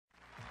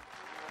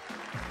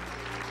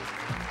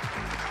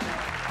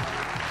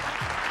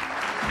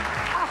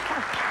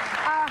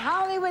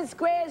Hollywood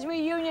Squares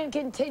reunion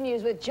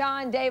continues with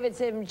John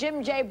Davidson,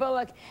 Jim J.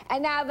 Bullock,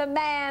 and now the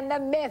man, the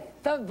myth,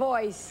 the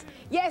voice.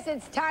 Yes,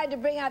 it's time to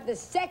bring out the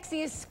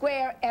sexiest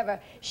square ever,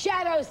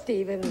 Shadoe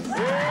Stevens.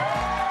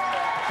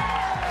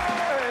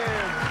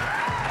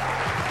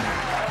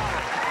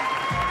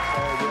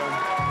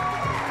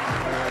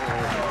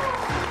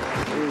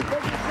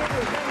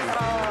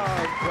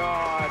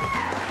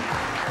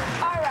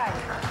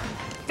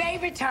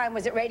 Favorite time,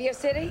 was it Radio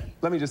City?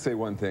 Let me just say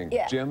one thing.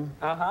 Yeah. Jim,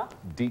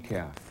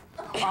 decaf.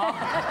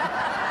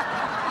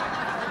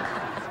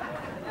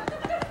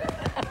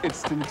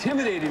 It's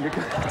intimidating to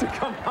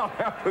come out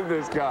after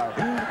this guy.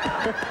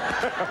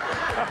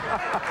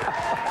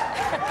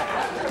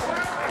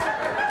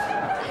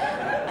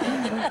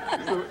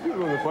 He's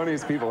one of the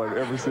funniest people I've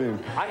ever seen.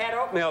 I had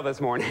oatmeal this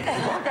morning.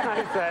 What can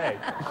I say?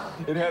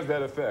 It has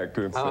that effect.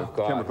 It's a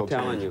chemical change.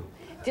 I'm telling you.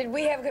 Did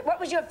we have, what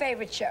was your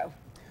favorite show?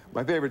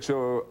 My favorite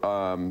show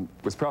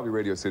was probably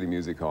Radio City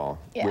Music Hall.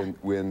 Yeah.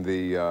 When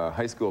the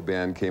high school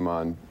band came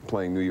on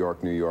playing New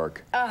York, New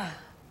York,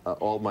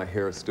 all my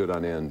hair stood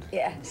on end.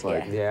 Yeah. It's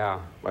like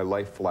my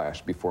life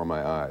flashed before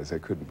my eyes. I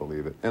couldn't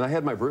believe it. And I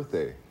had my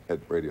birthday at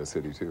Radio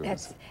City, too.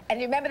 And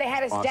you remember they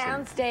had us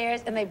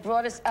downstairs and they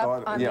brought us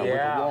up on with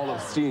a wall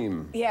of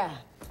steam. Yeah.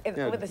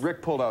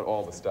 Rick pulled out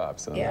all the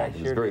stops. Yeah. It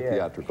was very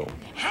theatrical.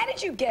 How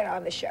did you get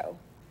on the show?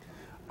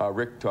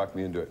 Rick talked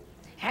me into it.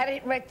 How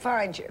did Rick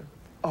find you?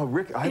 Oh,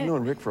 Rick, I've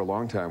known Rick for a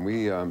long time.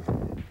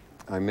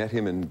 I met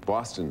him in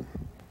Boston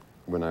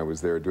when I was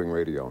there doing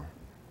radio.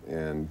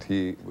 And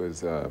he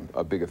was a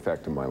big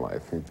effect in my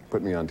life. He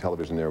put me on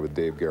television there with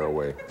Dave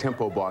Garroway.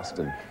 Tempo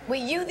Boston. Were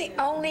you the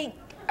only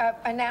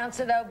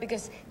announcer, though?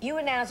 Because you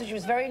announced, which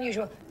was very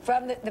unusual,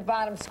 from the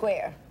bottom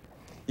square.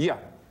 Yeah.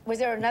 Was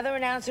there another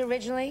announcer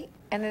originally?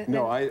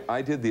 No,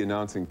 I did the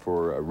announcing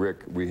for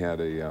Rick. We had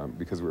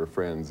because we were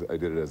friends, I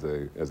did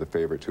it as a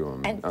favor to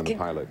him on the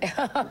pilot.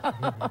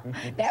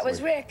 That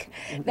was Rick.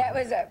 That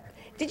was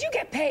did you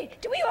get paid?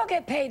 Did we all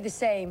get paid the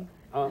same?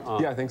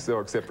 Yeah, I think so,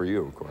 except for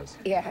you, of course.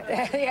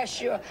 Yeah, yeah,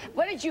 sure.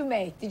 What did you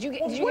make? Did you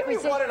get? What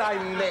did I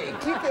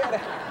make? You get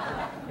it.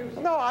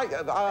 No,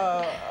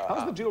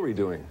 how's the jewelry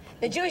doing?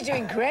 The jewelry's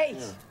doing great.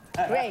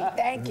 Great,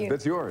 thank you.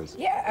 That's yours.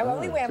 Yeah, I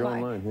only wear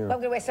mine. Yeah. Well, I'm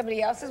going to wear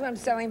somebody else's when I'm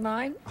selling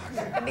mine.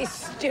 That'd be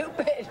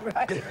stupid,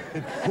 right?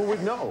 Who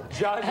would know?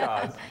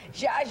 Zsa-Zsa's.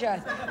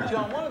 Zsa-Zsa's.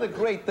 John, one of the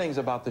great things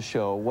about the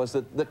show was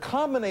that the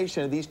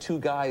combination of these two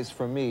guys,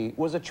 for me,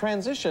 was a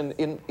transition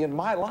in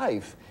my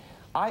life.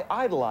 I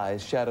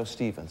idolized Shadoe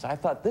Stevens. I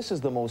thought this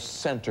is the most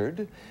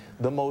centered,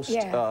 the most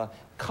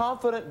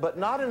confident, but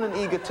not in an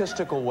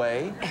egotistical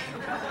way.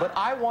 But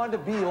I wanted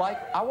to be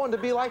like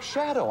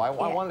Shadoe. I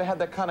wanted to have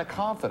that kind of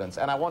confidence,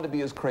 and I wanted to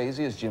be as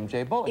crazy as Jim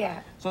J. Bullock. Yeah.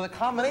 So the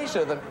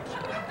combination of them,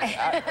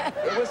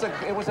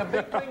 it was a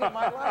big thing in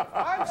my life.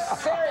 I'm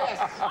serious.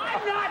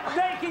 I'm not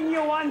making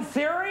you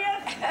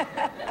unserious.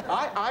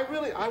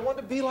 I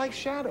wanted to be like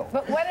Shadoe.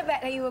 But what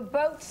about, you were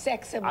both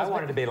sex symbols. I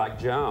wanted to be like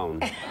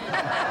Joan.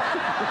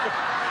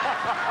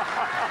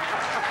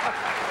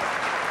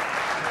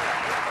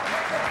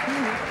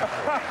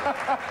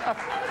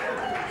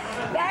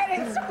 That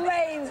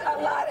explains a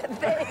lot of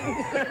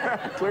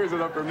things. Clears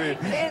it up for me.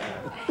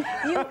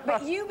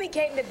 But you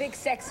became the big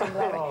sex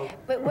symbol.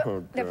 But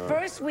the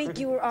first week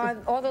you were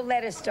on, all the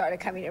letters started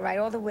coming in, right?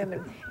 All the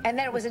women. And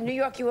then it was in New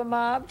York you were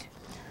mobbed?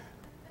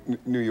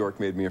 New York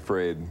made me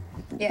afraid.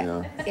 Yeah, you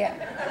know? yeah.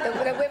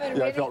 The women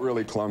really... I felt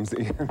really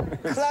clumsy.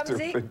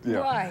 Clumsy? Yeah.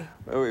 Why?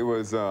 It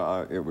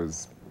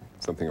was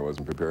something I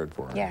wasn't prepared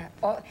for. Yeah.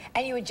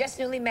 And you were just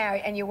newly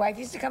married, and your wife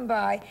used to come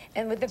by,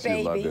 and with the baby.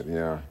 She loved it,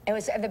 yeah.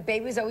 And the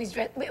baby was always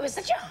dressed. It was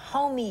such a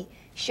homey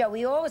show.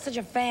 We all were such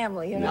a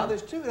family, you know?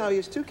 Now he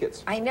has two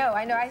kids. I know.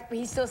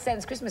 He still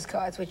sends Christmas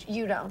cards, which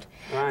you don't.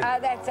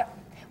 Right.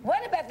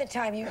 What about the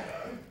time you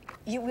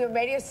were in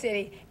Radio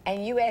City,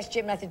 and you asked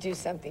Jim not to do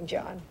something,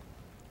 John?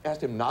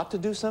 Asked him not to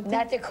do something?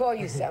 Not to call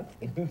you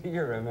something.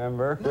 You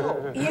remember?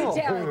 No. You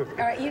tell him.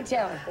 All right, you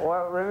tell him.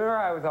 Well, remember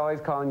I was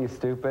always calling you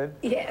stupid?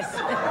 Yes.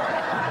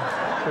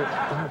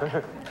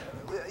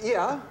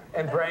 Yeah.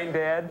 And brain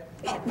dead?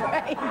 Brain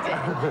dead.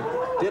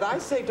 Did I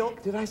say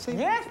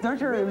Yes, don't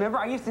you remember?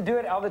 I used to do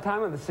it all the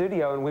time in the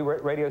studio, and we were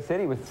at Radio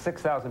City with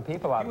 6,000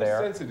 people out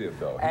there. He was sensitive,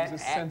 though. He was a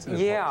sensitive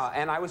voice.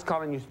 And I was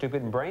calling you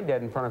stupid and brain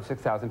dead in front of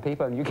 6,000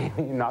 people, and you came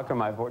and you knocked on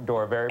my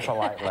door very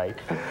politely.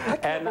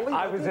 And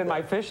I was in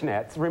my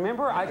fishnets.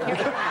 Remember? I can't...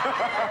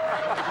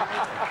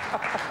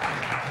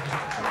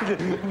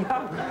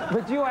 No,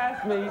 but you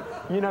asked me,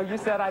 you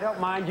said, I don't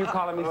mind you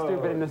calling me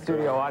stupid in the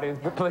studio audience,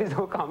 but please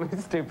don't call me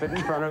stupid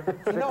in front of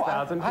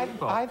 6,000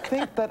 people. I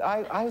think that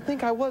I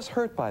think I was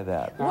hurt by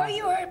that. Were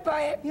you hurt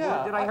by it? Yeah.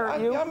 Well, did I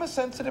hurt you? I'm a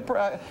sensitive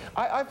person.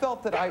 I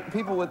felt that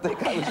people would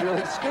think I was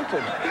really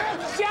stupid.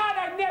 Shut!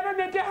 I never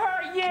meant to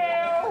hurt you!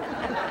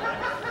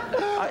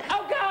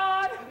 Oh,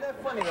 God! Isn't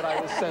that funny that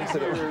I was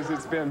sensitive?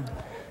 It's been...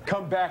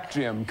 Come back,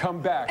 Jim.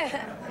 Come back.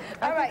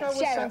 All right, I was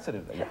Shadoe.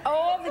 sensitive.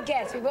 All the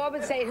guests, we've all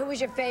been saying, who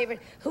was your favorite?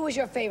 Who was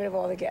your favorite of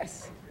all the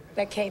guests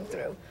that came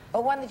through?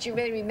 Or one that you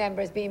really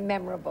remember as being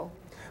memorable?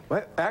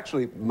 Well,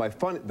 actually,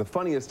 the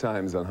funniest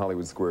times on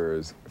Hollywood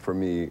Squares for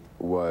me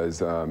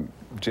was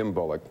Jim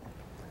Bullock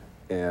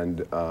and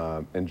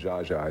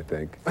Jaja, I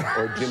think,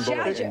 or Jim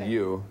Bullock and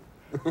you,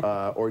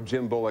 or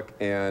Jim Bullock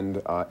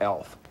and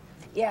Alf.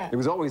 Yeah. It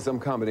was always some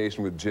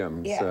combination with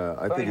Jim. Yeah. So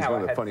I think he's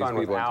one of the funniest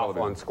people on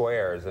television. On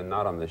Squares and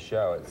not on the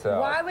show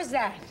itself. Why was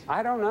that?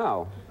 I don't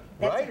know.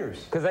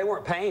 Writers. Because they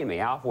weren't paying me.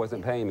 Alf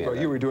wasn't paying me. Well,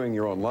 you were doing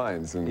your own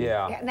lines. And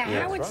Yeah. Now,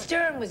 Howard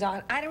Stern was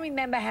on. I don't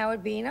remember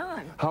Howard being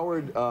on.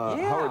 Howard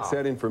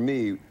sat in for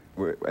me,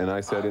 and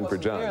I sat in for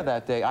John. I wasn't there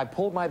that day. I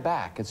pulled my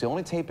back. It's the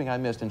only taping I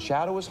missed, and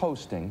Shadoe was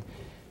hosting,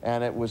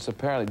 and it was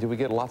apparently... Did we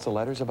get lots of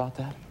letters about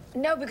that?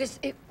 No, because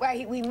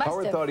we must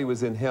Howard have. thought he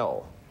was in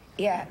hell.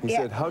 Yeah. He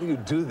said, "How do you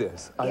do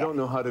this? I don't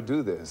know how to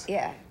do this.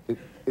 Yeah.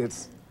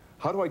 It's...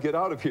 How do I get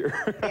out of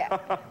here?" Yeah.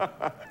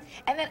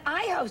 And then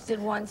I hosted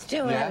once,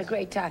 too, and had a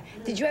great time.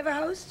 Did you ever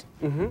host?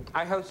 Mm-hmm.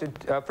 I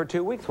hosted for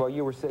 2 weeks while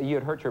you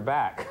had hurt your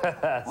back.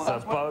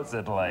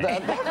 Supposedly. I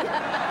did.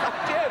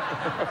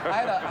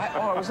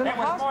 I was in the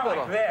hospital.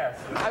 More like this.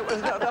 I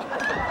was, no.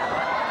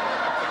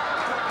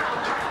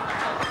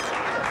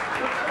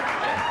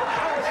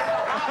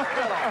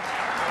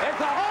 It's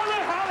a whole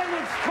new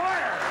Hollywood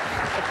Square.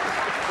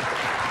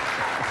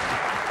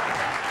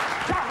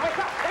 John, wake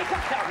up! Wake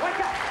up, John!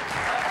 Wake up!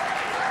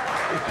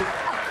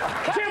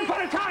 Jim,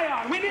 put a tie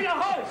on. We need a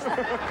host.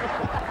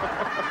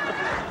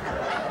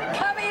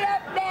 Coming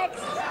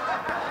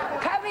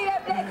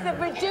up next, the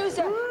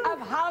producer of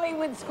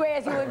Hollywood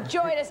Squares, who will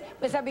join us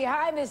with some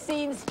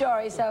behind-the-scenes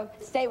stories. So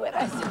stay with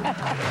us.